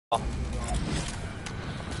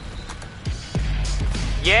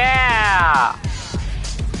Yeah!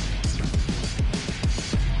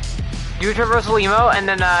 Do traversal emo, and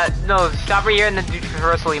then, no, stop right here and then do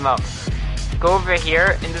traversal emo. Go over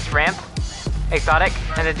here in this ramp, exotic,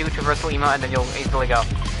 and then do traversal emo, and then you'll easily go.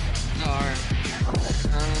 Alright.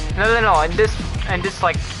 No, in this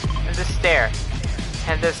stair.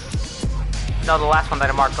 And this, no, the last one that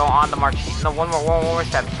I marked, go on the mark sheet. No, one more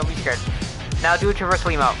step, don't be scared. Now do a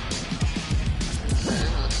traversal emo.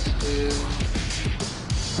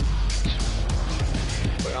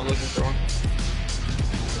 Wait, I'm looking for one.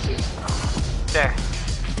 There.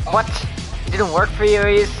 Oh. What? It didn't work for you? Are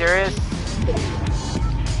you serious?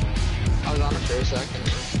 I was on it for a second.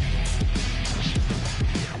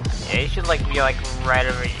 Yeah, you should like be like right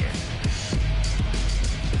over here.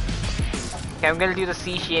 Okay, I'm gonna do the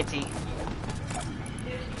sea shanty.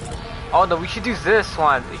 Oh no, we should do this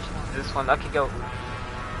one. We should do this one. Okay, go.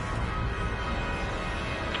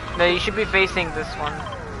 No, you should be facing this one.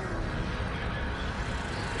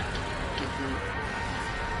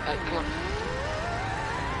 Come on.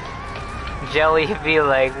 Jelly be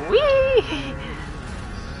like, wee!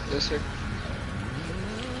 Yes, sir.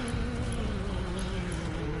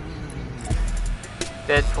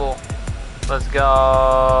 Deadpool. Let's go.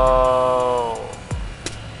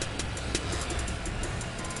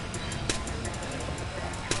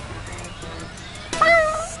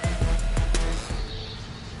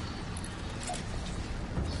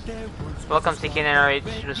 Welcome to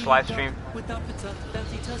KNRH to this live stream.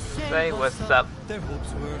 Say what's up.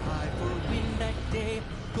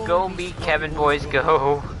 Go be Kevin boys,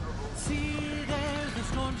 go.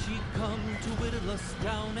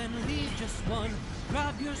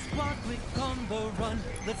 Grab your squad, quick combo run.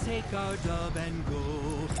 Let's take our dub and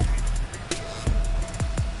go.